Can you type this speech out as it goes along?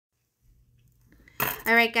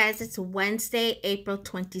All right, guys, it's Wednesday, April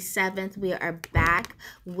 27th. We are back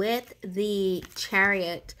with the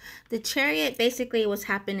chariot. The chariot, basically what's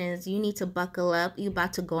happening is you need to buckle up. You're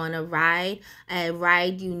about to go on a ride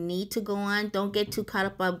you need to go on. Don't get too caught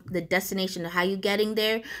up on the destination of how you're getting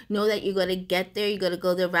there. Know that you're going to get there. You're going to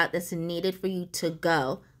go the route that's needed for you to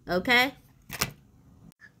go, okay?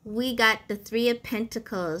 We got the Three of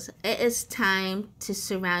Pentacles. It is time to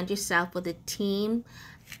surround yourself with a team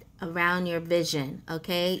around your vision,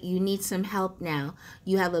 okay? You need some help now.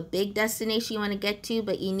 You have a big destination you want to get to,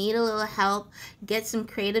 but you need a little help. Get some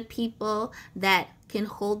creative people that can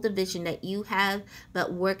hold the vision that you have,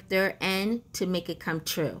 but work their end to make it come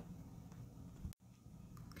true.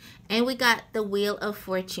 And we got the Wheel of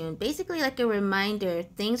Fortune. Basically like a reminder,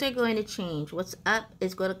 things are going to change. What's up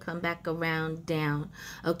is going to come back around down,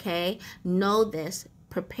 okay? Know this.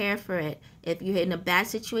 Prepare for it. If you're in a bad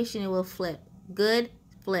situation, it will flip. Good,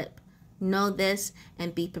 flip. Know this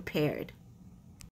and be prepared.